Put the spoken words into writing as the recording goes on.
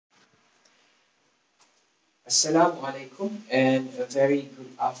Assalamu alaikum and a very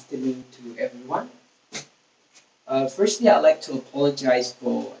good afternoon to everyone. Firstly, I'd like to apologize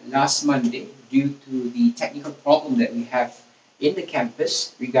for last Monday due to the technical problem that we have in the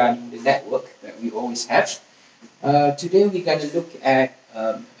campus regarding the network that we always have. Today, we're going to look at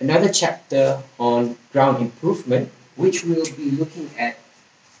another chapter on ground improvement, which we'll be looking at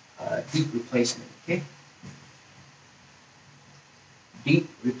deep replacement. Okay, deep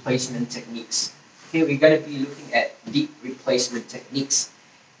replacement techniques. Okay, we're going to be looking at deep replacement techniques.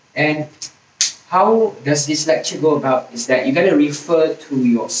 And how does this lecture go about is that you're going to refer to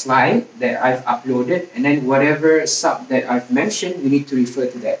your slide that I've uploaded, and then whatever sub that I've mentioned, you need to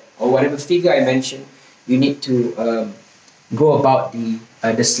refer to that. Or whatever figure I mentioned, you need to go about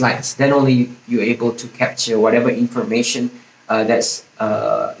the slides. Then only you're able to capture whatever information that's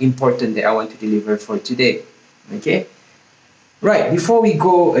important that I want to deliver for today. Okay? Right, before we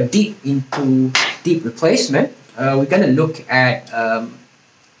go deep into deep replacement, we're going to look at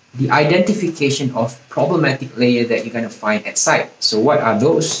the identification of problematic layer that you're going to find at site. So what are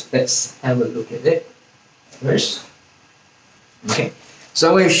those? Let's have a look at it first. Okay, so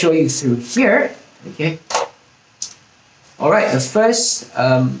I'm going to show you through here. Okay. All right, the first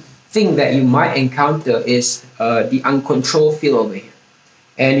thing that you might encounter is the uncontrolled field over here.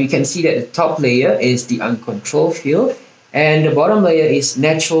 And you can see that the top layer is the uncontrolled field, and the bottom layer is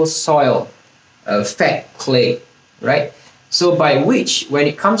natural soil, fat clay, right? So by which, when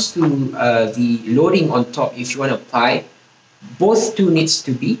it comes to the loading on top, if you want to apply, both two needs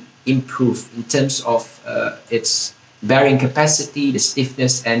to be improved in terms of its bearing capacity, the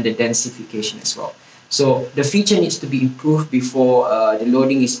stiffness, and the densification as well. So the feature needs to be improved before the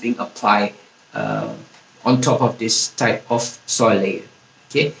loading is being applied on top of this type of soil layer.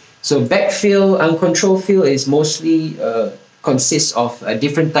 Okay, so backfill, uncontrolled fill is mostly consists of a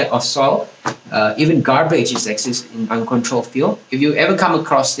different type of soil. Even garbage is exists in uncontrolled field. If you ever come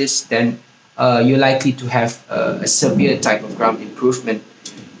across this, then you're likely to have a severe type of ground improvement.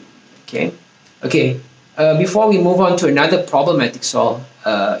 Okay. Before we move on to another problematic soil,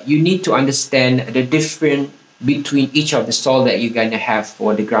 you need to understand the difference between each of the soil that you're going to have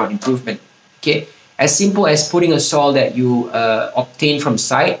for the ground improvement. Okay. As simple as putting a soil that you obtain from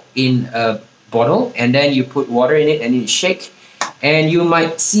site in a bottle, and then you put water in it and you shake, and you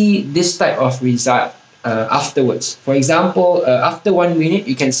might see this type of result afterwards. For example, after 1 minute,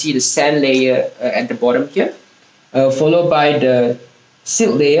 you can see the sand layer at the bottom here, followed by the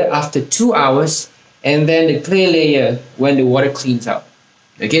silt layer after 2 hours, and then the clay layer when the water cleans out.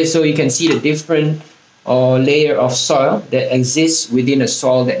 Okay, so you can see the different layer of soil that exists within a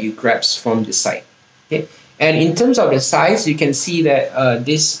soil that you grab from the site. Okay, and in terms of the size, you can see that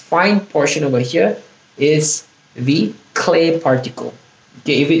this fine portion over here is the clay particle.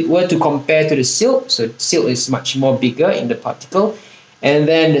 Okay, if it were to compare to the silt, so silt is much more bigger in the particle, and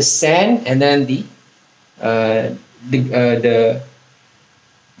then the sand, and then the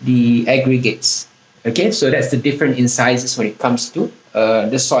aggregates. Okay, so that's the different in sizes when it comes to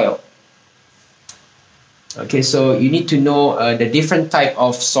the soil. Okay, so you need to know the different type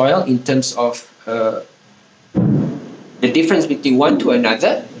of soil in terms of the difference between one to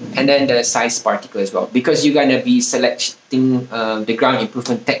another, and then the size particle as well, because you're going to be selecting the ground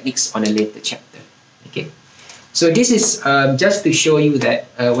improvement techniques on a later chapter. Okay, so this is just to show you that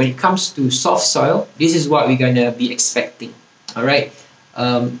when it comes to soft soil, this is what we're going to be expecting. All right,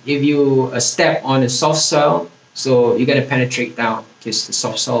 if you step on a soft soil, so you're going to penetrate down because the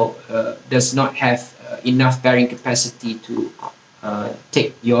soft soil does not have enough bearing capacity to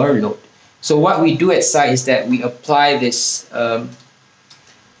take your load. So what we do at site is that we apply this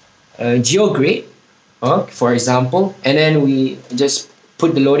geogrid, for example, and then we just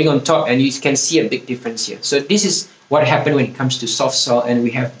put the loading on top, and you can see a big difference here. So this is what happened when it comes to soft soil, and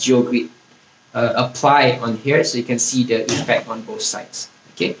we have geogrid applied on here, so you can see the effect on both sides.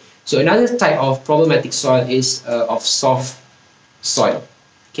 Okay, so another type of problematic soil is of soft soil.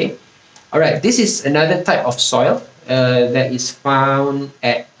 Okay, all right, this is another type of soil that is found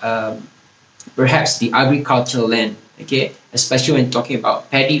at perhaps the agricultural land, okay, especially when talking about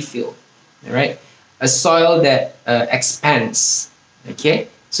paddy field. All right, a soil that expands. Okay,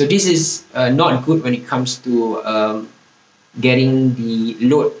 so this is not good when it comes to getting the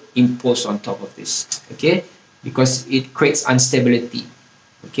load imposed on top of this. Okay, because it creates instability.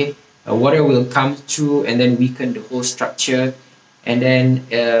 Okay, water will come through and then weaken the whole structure, and then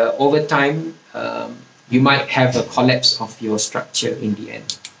over time you might have a collapse of your structure in the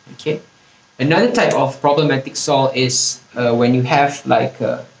end. Okay. Another type of problematic soil is when you have like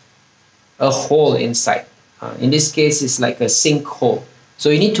a hole inside. In this case, it's like a sinkhole. So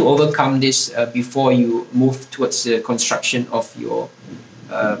you need to overcome this before you move towards the construction of your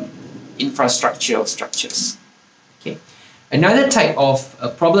infrastructure or structures. Okay. Another type of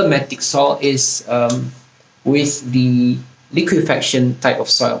problematic soil is with the liquefaction type of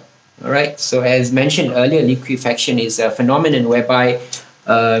soil. All right. So as mentioned earlier, liquefaction is a phenomenon whereby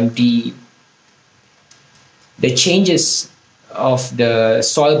the changes of the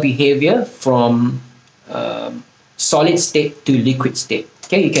soil behavior from solid state to liquid state.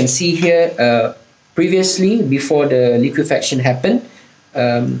 Okay, you can see here previously, before the liquefaction happened,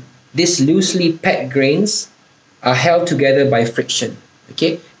 these loosely packed grains are held together by friction.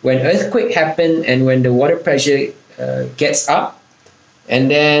 Okay, when earthquake happen and when the water pressure gets up, and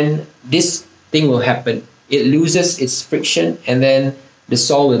then this thing will happen. It loses its friction, and then the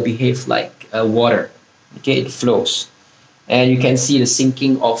soil will behave like water. Okay, it flows, and you can see the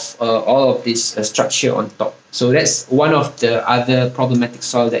sinking of all of this structure on top. So that's one of the other problematic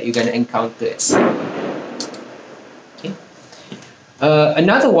soil that you're going to encounter at site. Okay.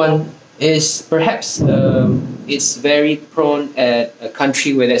 Another one is perhaps it's very prone at a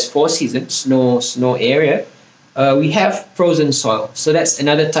country where there's 4 seasons, snow area. We have frozen soil. So that's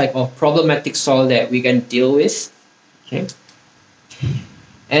another type of problematic soil that we're going to deal with. Okay.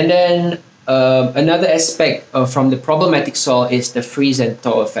 And then another aspect from the problematic soil is the freeze and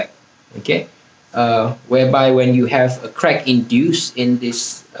thaw effect. Okay. Whereby when you have a crack induced in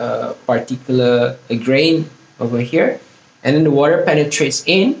this particular grain over here, and then the water penetrates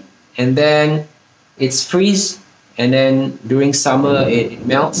in, and then it's freeze, and then during summer it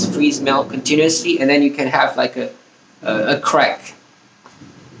melts, melt continuously, and then you can have like a crack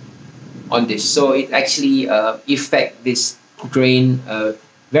on this. So it actually affect this grain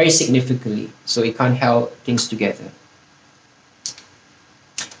very significantly, so it can't hold things together.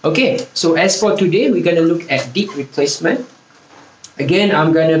 Okay, so as for today, we're going to look at deep replacement. Again,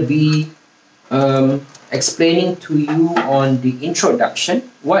 I'm going to be explaining to you on the introduction,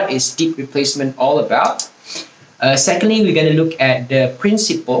 what is deep replacement all about. Secondly, we're going to look at the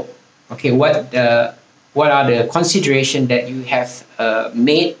principle. Okay, what are the considerations that you have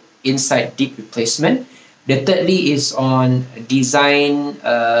made inside deep replacement. The thirdly is on design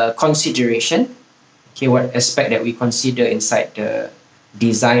consideration. Okay, what aspect that we consider inside the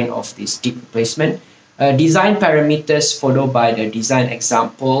design of this deep replacement. Design parameters followed by the design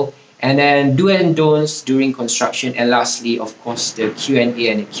example, and then do and don'ts during construction, and lastly, of course, the Q&A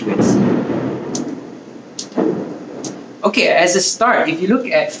and the Q&C. Okay, as a start, if you look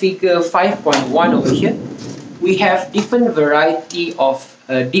at figure 5.1 over here, we have different variety of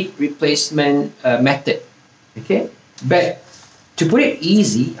deep replacement method. Okay, but to put it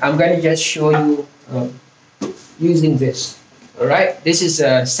easy, I'm going to just show you using this. All right, this is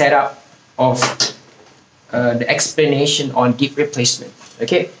a setup of the explanation on deep replacement.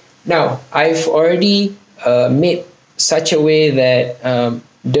 Okay, now I've already made such a way that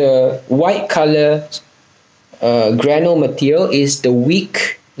the white color granule material is the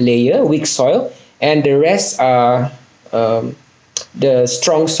weak layer, weak soil, and the rest are the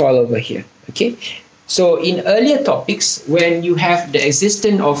strong soil over here. Okay, so in earlier topics, when you have the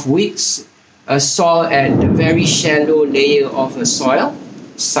existence of weak soil at the very shallow layer of a soil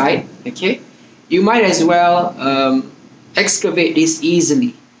site, okay, you might as well excavate this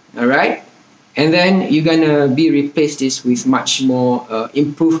easily. All right, and then you're gonna be replace this with much more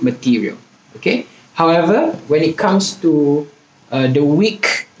improved material. Okay, however, when it comes to the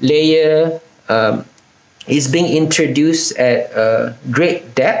weak layer is being introduced at a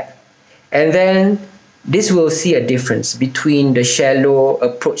great depth, and then this will see a difference between the shallow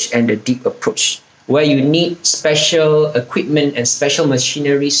approach and the deep approach, where you need special equipment and special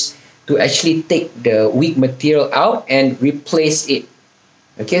machineries to actually take the weak material out and replace it.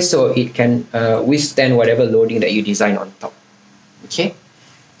 Okay, so it can withstand whatever loading that you design on top. Okay,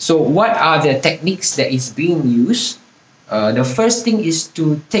 so what are the techniques that is being used? The first thing is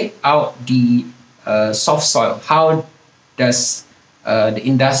to take out the soft soil. How does the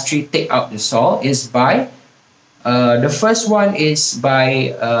industry take out the soil? Is by the first one is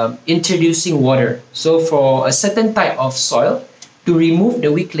by introducing water. So for a certain type of soil, to remove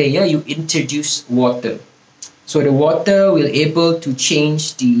the weak layer, you introduce water. So the water will able to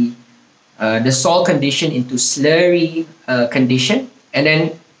change the soil condition into slurry condition, and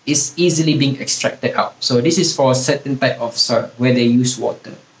then is easily being extracted out. So this is for a certain type of soil where they use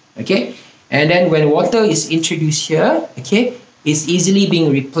water. Okay, and then when water is introduced here, okay, it's easily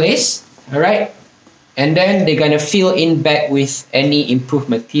being replaced. All right, and then they're gonna fill in back with any improved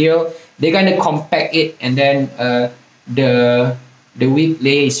material. They're gonna compact it, and then the weak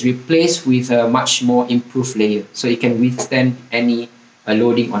layer is replaced with a much more improved layer, so it can withstand any a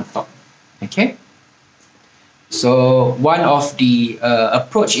loading on top. Okay. So one of the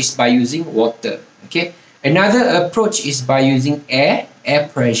approach is by using water. Okay. Another approach is by using air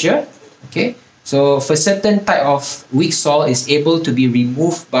pressure. Okay. So for certain type of weak soil is able to be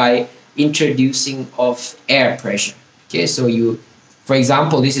removed by introducing of air pressure. Okay. So for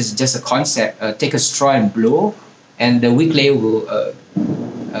example, this is just a concept. Take a straw and blow, and the weak layer will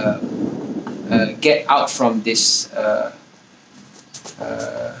get out from this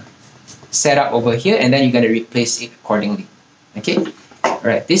setup over here, and then you're going to replace it accordingly. Okay. All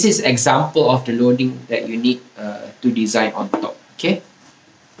right. This is example of the loading that you need to design on top. Okay.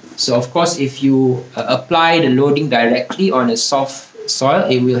 So of course, if you apply the loading directly on a soft soil,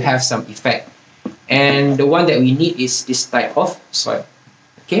 it will have some effect. And the one that we need is this type of soil,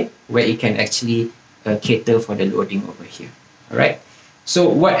 okay, where it can actually cater for the loading over here. All right. So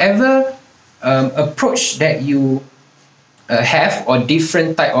whatever approach that you have, or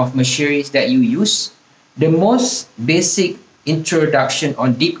different type of machineries that you use, the most basic introduction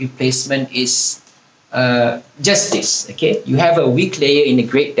on deep replacement is just this. Okay, you have a weak layer in a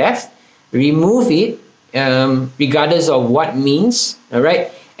great depth, remove it regardless of what means. All right,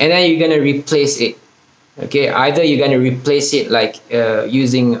 and then you're going to replace it. Okay, either you're going to replace it like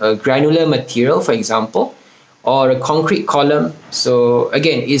using a granular material, for example, or a concrete column. So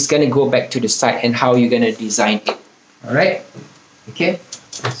again, it's going to go back to the site and how you're going to design it. All right. Okay.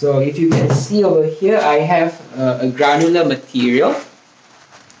 So if you can see over here, I have a granular material.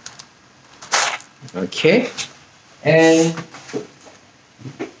 Okay. And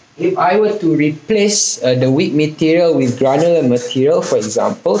if I were to replace the weak material with granular material, for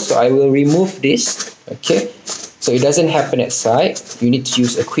example, so I will remove this. Okay. So it doesn't happen at site. You need to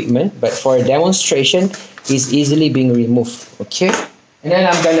use equipment, but for a demonstration, it's easily being removed. Okay. And then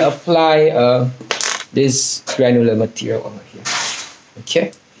I'm going to apply this granular material over here.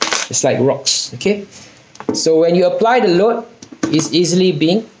 Okay. It's like rocks. Okay. So when you apply the load, it's easily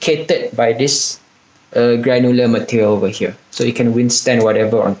being catered by this granular material over here, so it can withstand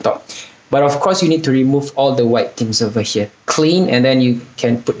whatever on top. But of course, you need to remove all the white things over here, clean, and then you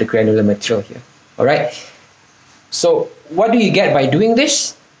can put the granular material here. All right. So what do you get by doing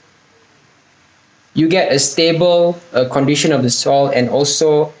this? You get a stable condition of the soil, and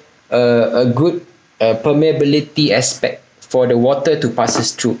also a good permeability aspect for the water to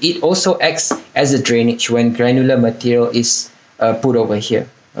passes through. It also acts as a drainage when granular material is put over here.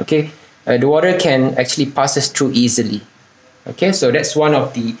 Okay. The water can actually passes through easily. Okay, so that's one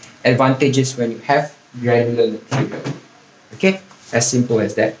of the advantages when you have granular material. Okay, as simple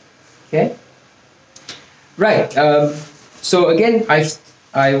as that. Okay, right. So again, I've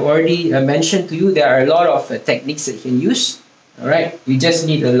already mentioned to you there are a lot of techniques that you can use. All right, you just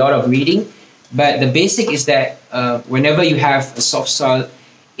need a lot of reading, but the basic is that whenever you have a soft soil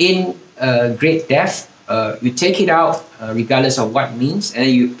in great depth, you take it out regardless of what means, and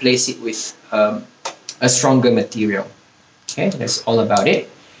then you place it with a stronger material. Okay, that's all about it.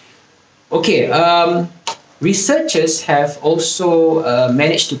 Okay, researchers have also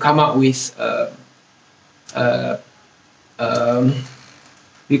managed to come up with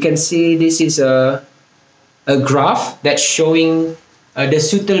you can see this is a graph that's showing the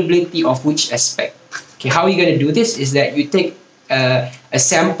suitability of which aspect. Okay, how you're going to do this is that you take a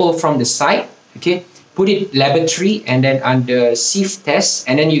sample from the site. Okay, put it laboratory, and then under sieve test,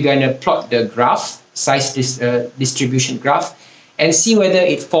 and then you're going to plot the graph, size distribution graph, and see whether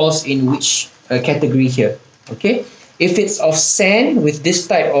it falls in which category here. Okay, if it's of sand with this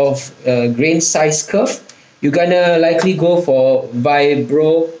type of grain size curve, you're gonna likely go for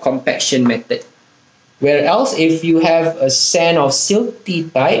vibro compaction method. Where else, if you have a sand of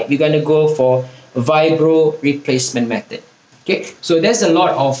silty type, you're gonna go for vibro replacement method. Okay, so there's a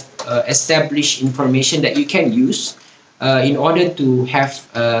lot of established information that you can use in order to have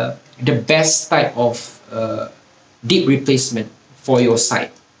the best type of deep replacement for your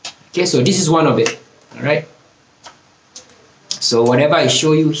site. Okay, so this is one of it. All right. So whatever I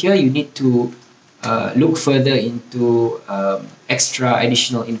show you here, you need to look further into extra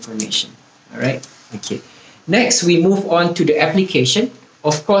additional information. All right. Okay. Next, we move on to the application.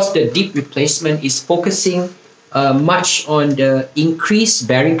 Of course, the deep replacement is focusing much on the increased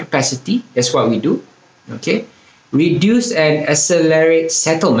bearing capacity. That's what we do. Okay. Reduce and accelerate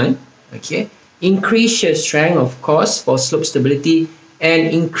settlement. Okay. Increase shear strength, of course, for slope stability, and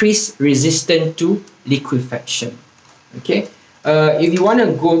increase resistance to liquefaction. Okay. If you want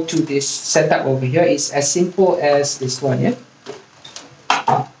to go to this setup over here, it's as simple as this one. Yeah.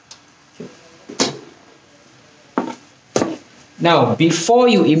 Now, before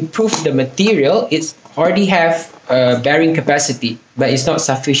you improve the material, it's already have bearing capacity, but it's not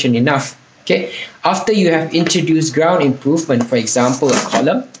sufficient enough. Okay, after you have introduced ground improvement, for example, a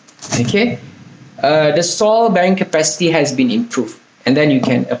column, okay, the soil bearing capacity has been improved, and then you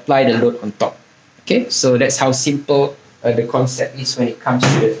can apply the load on top. Okay, so that's how simple the concept is when it comes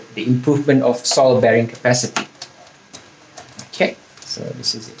to the improvement of soil bearing capacity. Okay, so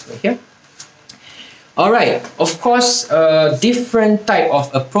this is it right here. All right, of course, different type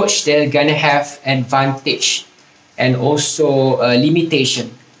of approach, they're gonna have advantage and also limitation.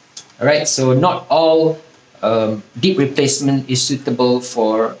 All right, so not all deep replacement is suitable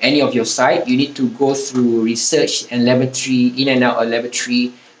for any of your site. You need to go through research and laboratory, in and out of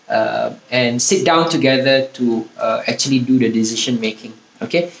laboratory, and sit down together to actually do the decision making.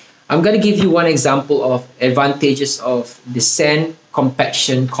 Okay, I'm going to give you one example of advantages of the sand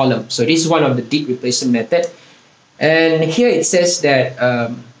compaction column. So this is one of the deep replacement method, and here it says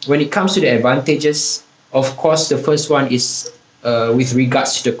that when it comes to the advantages, of course, the first one is with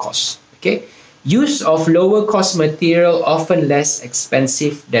regards to the cost. Okay, use of lower cost material, often less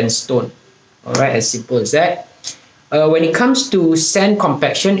expensive than stone. All right, as simple as that. When it comes to sand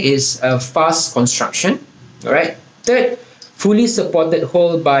compaction, is a fast construction. All right. Third, fully supported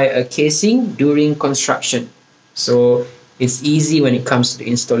hole by a casing during construction. So it's easy when it comes to the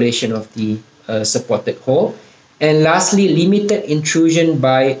installation of the supported hole. And lastly, limited intrusion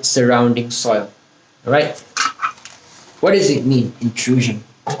by surrounding soil. All right. What does it mean, intrusion?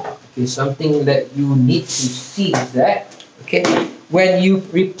 Okay, something that you need to see is that, okay, when you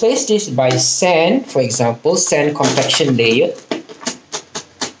replace this by sand, for example, sand compaction layer,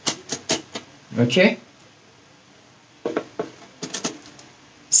 okay,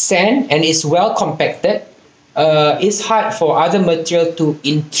 sand, and it's well compacted, it's hard for other material to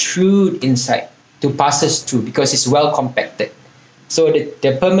intrude inside, to pass us through, because it's well compacted. So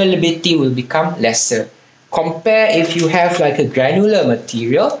the permeability will become lesser. Compare if you have like a granular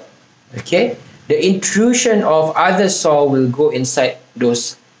material, okay, the intrusion of other soil will go inside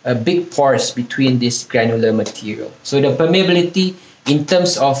those big pores between this granular material. So the permeability in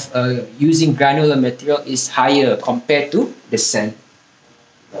terms of using granular material is higher compared to the sand.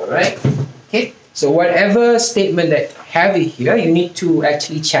 All right. Okay. So whatever statement that have it here, you need to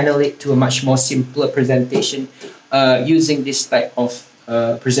actually channel it to a much more simpler presentation using this type of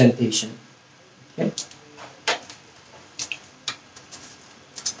presentation. Okay.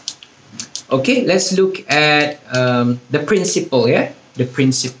 Okay, let's look at the principle, yeah? The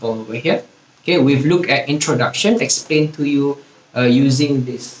principle over here. Okay, we've looked at introduction, explained to you using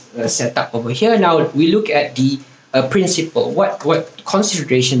this setup over here. Now we look at the principle, what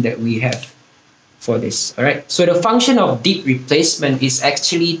consideration that we have for this, all right? So the function of deep replacement is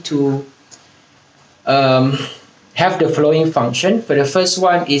actually to have the following function. For the first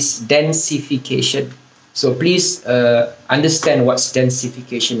one is densification. So please understand what's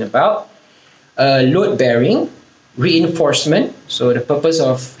densification about. Load bearing, reinforcement. So the purpose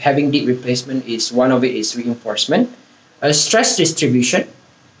of having deep replacement is one of it is reinforcement. Stress distribution,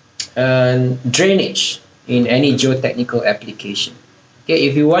 drainage in any geotechnical application. Okay,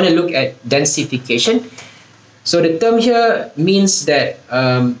 if you want to look at densification, so the term here means that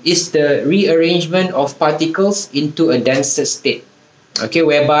is the rearrangement of particles into a denser state. Okay,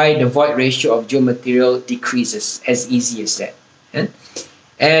 whereby the void ratio of geomaterial decreases, as easy as that.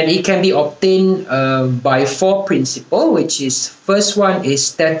 And it can be obtained by four principles, which is first one is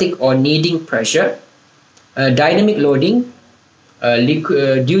static or kneading pressure, dynamic loading,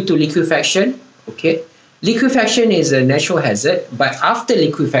 due to liquefaction. Okay, liquefaction is a natural hazard, but after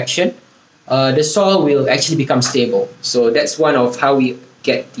liquefaction, the soil will actually become stable. So that's one of how we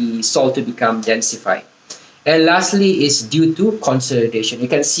get the soil to become densified. And lastly is due to consolidation. You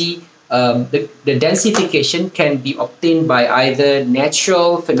can see the densification can be obtained by either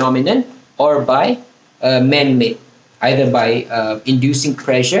natural phenomenon or by man-made, either by inducing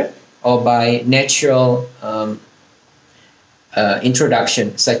pressure or by natural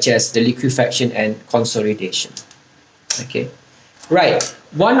introduction, such as the liquefaction and consolidation. Okay, right.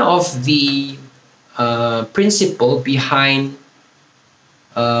 One of the principle behind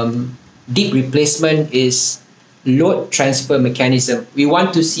deep replacement is load transfer mechanism. We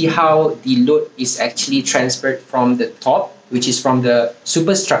want to see how the load is actually transferred from the top, which is from the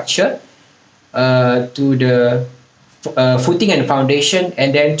superstructure, to the footing and foundation,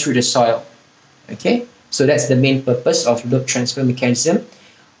 and then through the soil. Okay, so that's the main purpose of load transfer mechanism.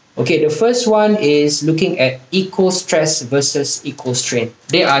 Okay, the first one is looking at equal stress versus equal strain.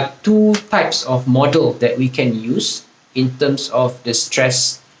 There are two types of model that we can use in terms of the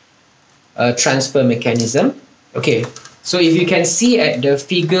stress transfer mechanism. Okay, so if you can see at the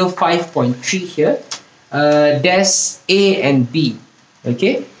figure 5.3 here, there's A and B.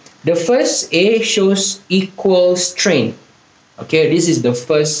 Okay, the first A shows equal strain. Okay, this is the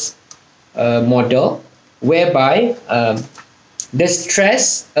first model whereby the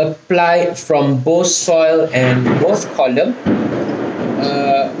stress applied from both soil and both column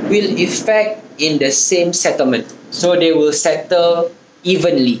will affect in the same settlement, so they will settle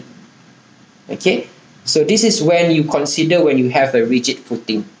evenly. Okay, so this is when you consider when you have a rigid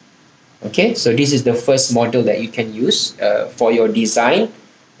footing. Okay, so this is the first model that you can use for your design.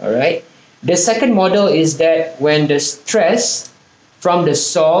 All right, the second model is that when the stress from the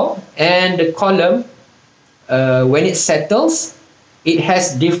soil and the column when it settles, it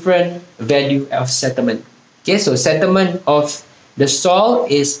has different value of settlement. Okay, so settlement of the soil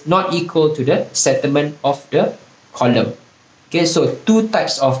is not equal to the settlement of the column. Okay, so two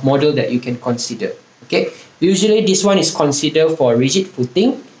types of model that you can consider. Okay, usually this one is considered for rigid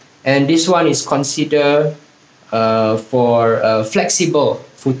footing, and this one is considered for flexible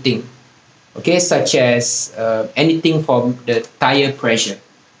footing. Okay, such as anything from the tire pressure.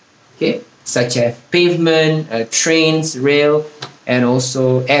 Okay, such as pavement, trains, rail, and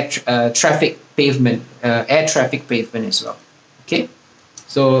also air traffic pavement as well. Okay,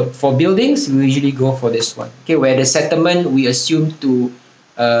 so for buildings we usually go for this one. Okay, where the settlement we assume to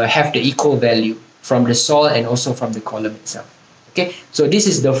have the equal value from the soil and also from the column itself. Okay, so this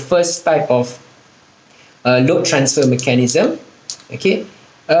is the first type of load transfer mechanism. Okay,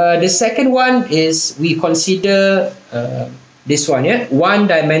 the second one is we consider this one, yeah,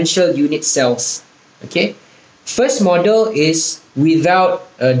 one-dimensional unit cells. Okay, first model is without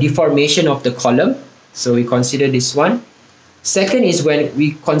deformation of the column, so we consider this one. Second is when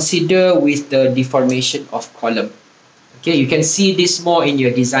we consider with the deformation of column. Okay, you can see this more in your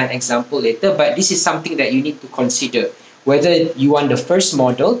design example later, but this is something that you need to consider whether you want the first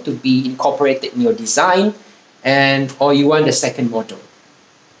model to be incorporated in your design and or you want the second model.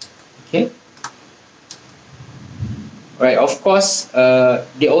 Okay. Right, of course,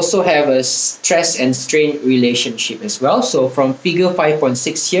 they also have a stress and strain relationship as well. So from figure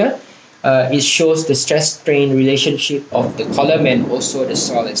 5.6 here, it shows the stress-strain relationship of the column and also the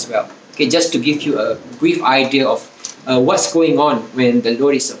soil as well. Okay, just to give you a brief idea of what's going on when the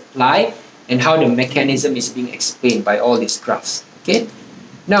load is applied and how the mechanism is being explained by all these graphs. Okay.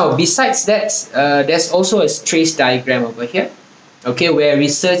 Now, besides that, there's also a trace diagram over here. Okay, where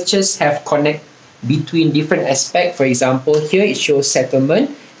researchers have connect between different aspects. For example, here it shows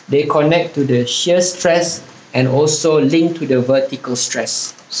settlement. They connect to the shear stress and also link to the vertical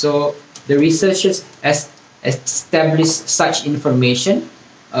stress. So the researchers has established such information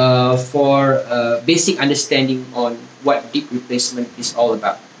for basic understanding on what deep replacement is all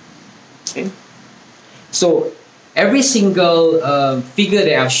about. Okay, so every single figure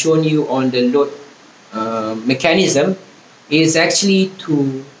that I've shown you on the load mechanism is actually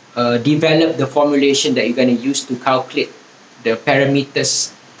to develop the formulation that you're going to use to calculate the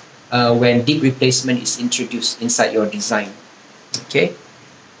parameters when deep replacement is introduced inside your design. Okay,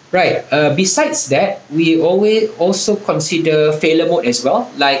 right. Besides that, we always also consider failure mode as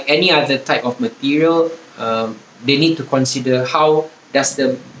well. Like any other type of material, they need to consider how does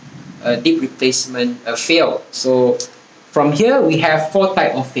the deep replacement fail. So from here we have 4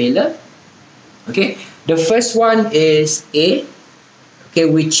 types of failure. Okay, the first one is A. Okay,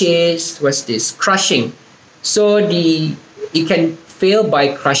 which is what's this? Crushing. So it can fail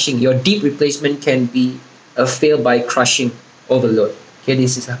by crushing. Your deep replacement can be a fail by crushing overload. Okay,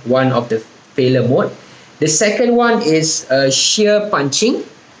 this is one of the failure mode. The second one is shear punching,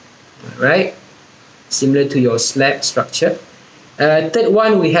 right? Similar to your slab structure. Third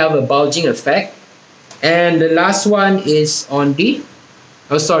one, we have a bulging effect. And the last one is on the,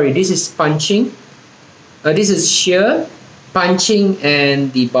 this is punching. This is shear, punching,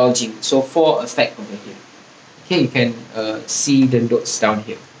 and the bulging. So 4 effect over here. Okay, you can see the notes down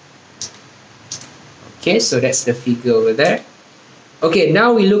here. Okay, so that's the figure over there. Okay,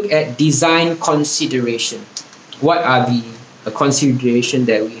 now we look at design consideration. What are the consideration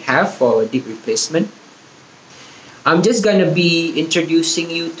that we have for deep replacement? I'm just going to be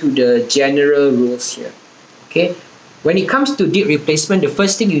introducing you to the general rules here. Okay, when it comes to deep replacement, the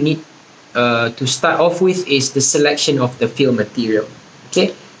first thing you need to start off with is the selection of the fill material.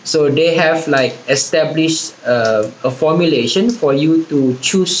 Okay, so they have like established a formulation for you to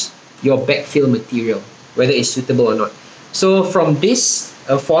choose your backfill material, whether it's suitable or not. So from this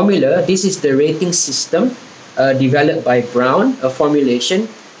formula, this is the rating system developed by Brown, a formulation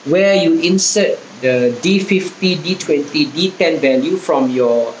where you insert the D50, D20, D10 value from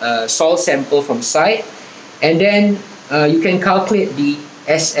your soil sample from site, and then you can calculate the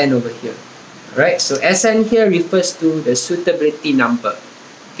SN over here. Right, so SN here refers to the suitability number.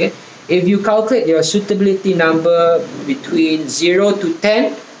 Okay, if you calculate your suitability number between 0 to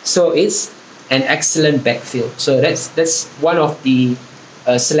 10, so it's an excellent backfill. So that's one of the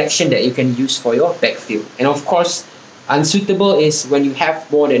selection that you can use for your backfill. And of course, unsuitable is when you have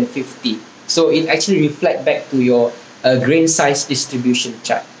more than 50. So it actually reflect back to your grain size distribution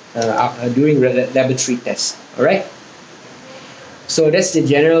chart during laboratory tests. All right. So that's the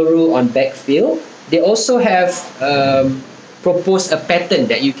general rule on backfill. They also have proposed a pattern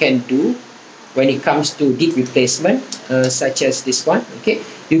that you can do when it comes to deep replacement, such as this one. Okay,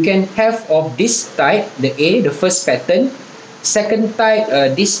 you can have of this type, the A, the first pattern, second type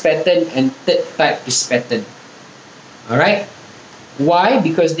this pattern, and third type this pattern. All right. Why?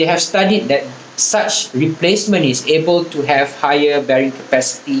 Because they have studied that such replacement is able to have higher bearing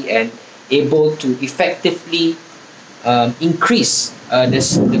capacity and able to effectively increase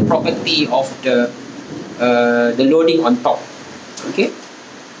the property of the loading on top. Okay,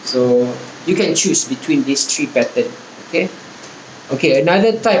 so you can choose between these three patterns. Okay,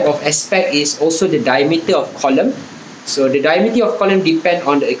 another type of aspect is also the diameter of column. So the diameter of column depend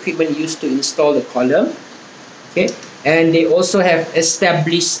on the equipment used to install the column. Okay, and they also have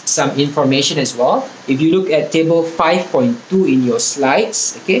established some information as well. If you look at table 5.2 in your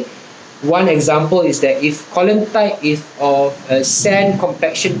slides, okay, one example is that if column type is of a sand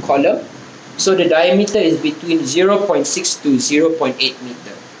compaction column, so the diameter is between 0.6 to 0.8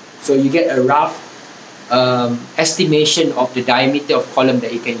 meter. So you get a rough estimation of the diameter of column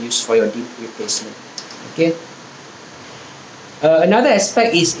that you can use for your deep replacement. Okay. Another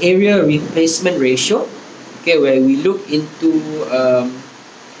aspect is area replacement ratio. Okay, where we look into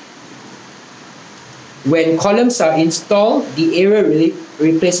when columns are installed, the area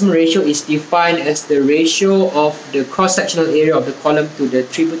replacement ratio is defined as the ratio of the cross-sectional area of the column to the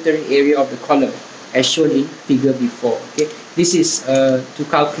tributary area of the column, as shown in figure before. Okay, this is to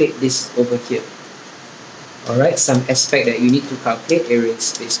calculate this over here. All right, some aspect that you need to calculate, area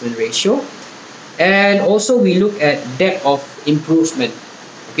replacement ratio. And also we look at depth of improvement.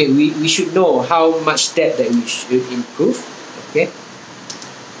 Okay, we should know how much depth that we should improve. Okay,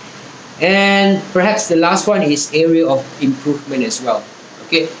 and perhaps the last one is area of improvement as well.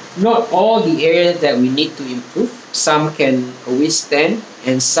 Okay, not all the areas that we need to improve. Some can withstand,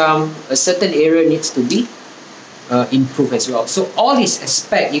 and a certain area needs to be improved as well. So all these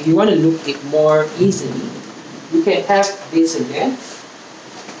aspects, if you want to look at it more easily, you can have this again.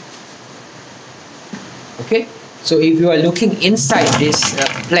 Okay, so if you are looking inside this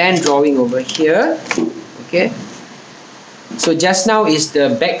plan drawing over here, okay, so just now is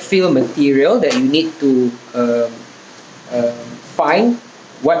the backfill material that you need to find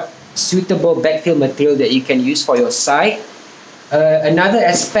what suitable backfill material that you can use for your site. Another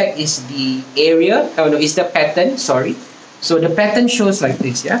aspect is the area, is the pattern, sorry. So the pattern shows like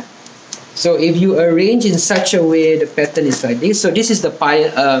this, yeah. So if you arrange in such a way, the pattern is like this. So this is the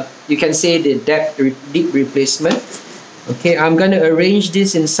pile, you can say the deep replacement. Okay, I'm going to arrange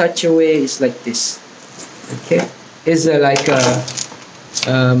this in such a way, it's like this. Okay, it's like a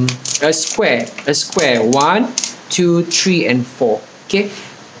square, 1, 2, 3, and 4. Okay,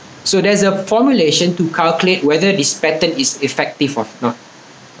 so there's a formulation to calculate whether this pattern is effective or not.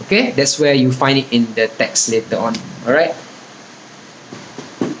 Okay, that's where you find it in the text later on. All right.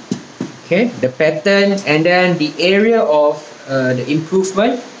 Okay, the pattern, and then the area of the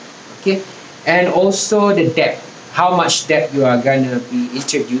improvement. Okay, and also the depth, how much depth you are gonna be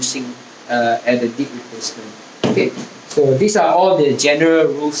introducing at the deep replacement. Okay, so these are all the general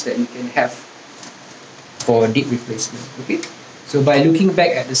rules that you can have for deep replacement. Okay, so by looking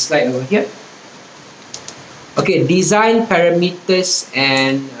back at the slide over here. Okay, design parameters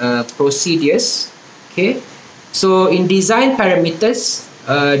and procedures. Okay, so in design parameters,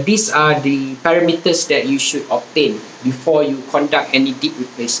 these are the parameters that you should obtain before you conduct any deep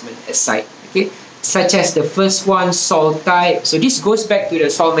replacement at site. Okay, such as the first one, soil type. So this goes back to the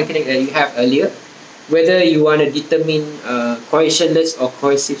soil mechanics that you have earlier, whether you want to determine cohesionless or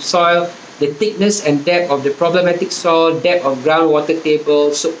cohesive soil, the thickness and depth of the problematic soil, depth of groundwater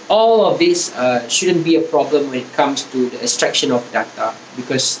table. So all of this shouldn't be a problem when it comes to the extraction of data,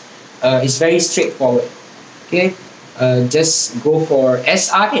 because it's very straightforward. Okay, just go for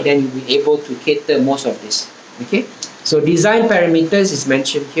SI, then you'll be able to cater most of this. Okay, so design parameters is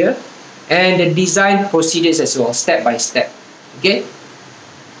mentioned here, and the design procedures as well, step by step. Okay,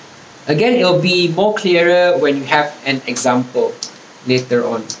 again, it'll be more clearer when you have an example later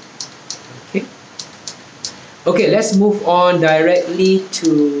on. Okay, let's move on directly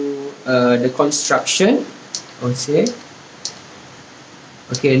to the construction. Okay.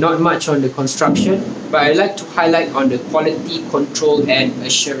 Okay, not much on the construction, but I like to highlight on the quality control and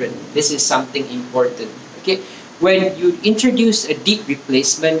assurance. This is something important. Okay, when you introduce a deep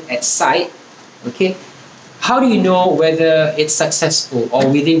replacement at site, okay, how do you know whether it's successful or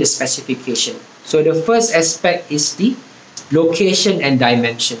within the specification? So the first aspect is the location and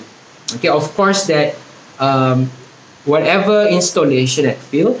dimension. Okay, of course that whatever installation at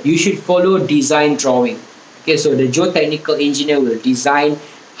field, you should follow design drawing. Okay, so the geotechnical engineer will design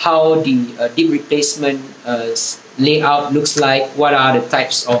how the deep replacement layout looks like, what are the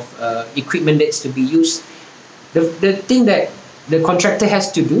types of equipment that's to be used. The thing that the contractor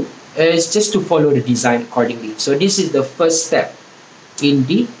has to do is just to follow the design accordingly. So this is the first step in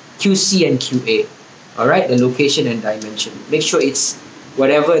the QC and QA. All right, the location and dimension. Make sure it's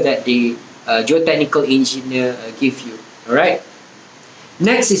whatever that the geotechnical engineer give you. All right.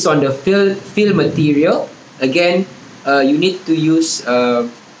 Next is on the fill material. Again, you need to use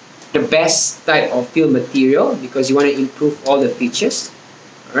the best type of fill material because you want to improve all the features.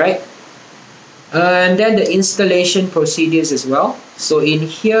 All right. And then the installation procedures as well. So in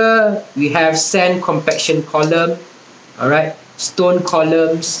here we have sand compaction column, all right, stone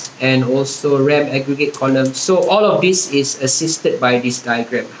columns, and also ram aggregate columns. So all of this is assisted by this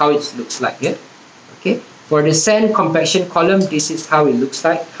diagram, how it looks like here. Okay, for the sand compaction column, this is how it looks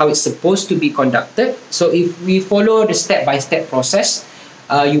like, how it's supposed to be conducted. So if we follow the step-by-step process,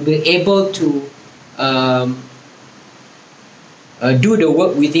 you'll be able to do the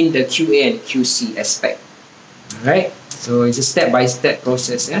work within the QA and QC aspect. Alright, so it's a step-by-step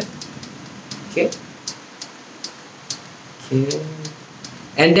process. Yeah? Okay.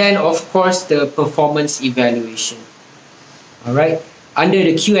 And then of course the performance evaluation. Alright, under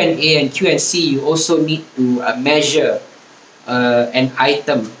the Q&A and Q&C, you also need to measure an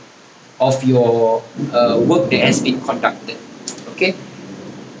item of your work that has been conducted. Okay.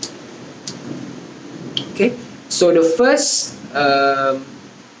 Okay, so the first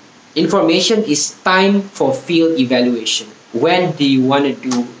information is time for field evaluation. When do you want to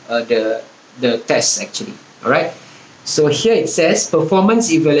do the test actually? All right. So here it says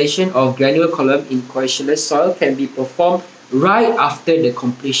performance evaluation of granular column in coagulous soil can be performed right after the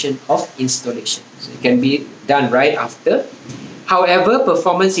completion of installation. So it can be done right after. However,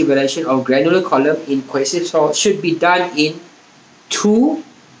 performance evaluation of granular column in cohesive soil should be done in 2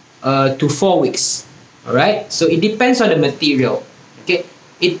 to 4 weeks. All right. So it depends on the material. Okay.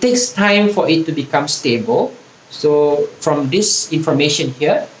 It takes time for it to become stable. So from this information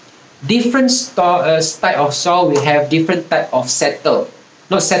here, different type of soil will have different type of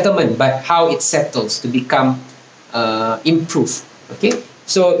not settlement, but how it settles to become improved. Okay,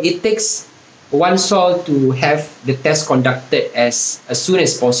 so it takes one soil to have the test conducted as soon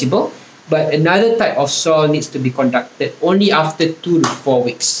as possible, but another type of soil needs to be conducted only after 2 to 4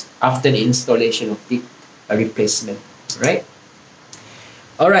 weeks after the installation of the replacement. Right.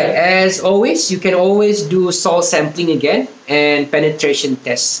 Alright, as always, you can always do soil sampling again and penetration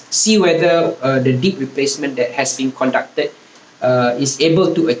tests. See whether the deep replacement that has been conducted is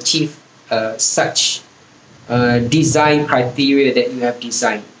able to achieve such design criteria that you have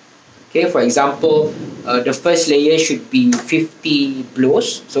designed. Okay, for example, the first layer should be 50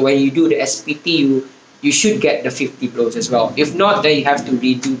 blows. So when you do the SPT, you should get the 50 blows as well. If not, then you have to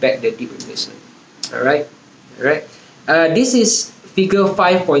redo back the deep replacement. Alright, this is Figure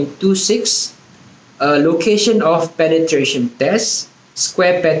 5.26, location of penetration test,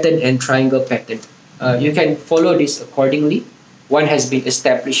 square pattern and triangle pattern. You can follow this accordingly. One has been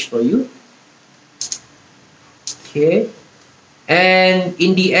established for you. Okay. And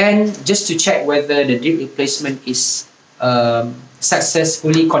in the end, just to check whether the deep replacement is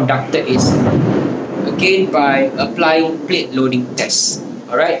successfully conducted is again by applying plate loading tests.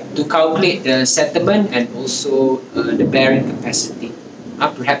 Alright, to calculate the settlement and also the bearing capacity.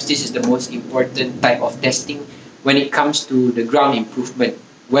 Perhaps this is the most important type of testing when it comes to the ground improvement,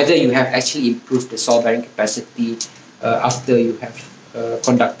 whether you have actually improved the soil bearing capacity after you have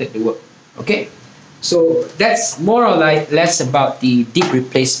conducted the work. Okay, so that's more or less about the deep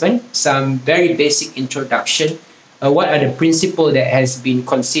replacement, some very basic introduction. What are the principles that has been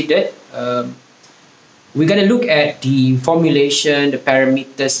considered? We're going to look at the formulation, the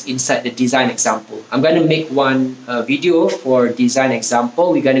parameters inside the design example. I'm going to make one video for design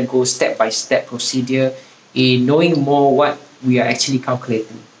example. We're going to go step-by-step procedure in knowing more what we are actually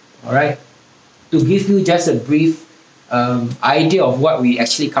calculating. All right. To give you just a brief idea of what we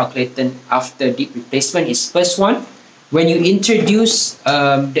actually calculated after deep replacement is first one, when you introduce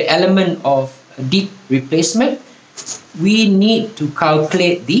the element of deep replacement, we need to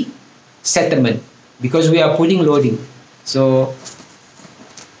calculate the settlement, because we are putting loading. So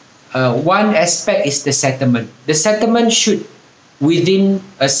one aspect is the settlement. The settlement should within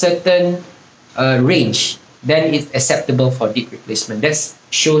a certain range, then it's acceptable for deep replacement. That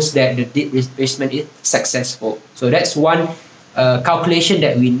shows that the deep replacement is successful. So that's one calculation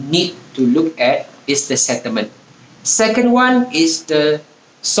that we need to look at, is the settlement. Second one is the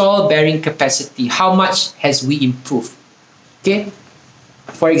soil bearing capacity. How much has we improved? Okay.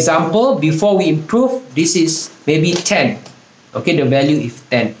 For example, before we improve, this is maybe 10. Okay, the value is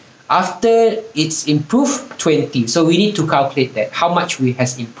 10. After it's improved, 20. So we need to calculate that, how much we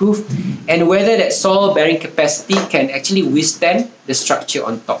has improved, and whether that soil bearing capacity can actually withstand the structure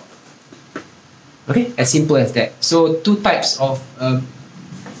on top. Okay, as simple as that. So two types of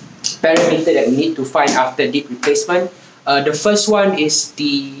parameter that we need to find after deep replacement. The first one is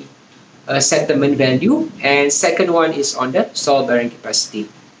the settlement value, and second one is on the soil bearing capacity.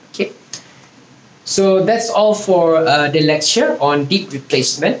 Okay, so that's all for the lecture on deep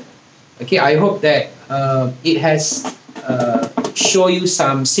replacement. Okay, I hope that it has show you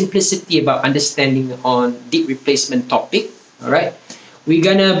some simplicity about understanding on deep replacement topic. All right, we're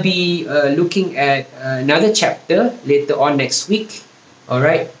gonna be looking at another chapter later on next week. All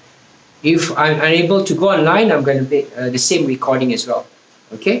right, if I'm unable to go online, I'm gonna make the same recording as well.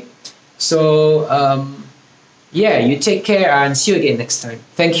 Okay, so yeah, you take care and see you again next time.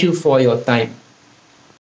 Thank you for your time.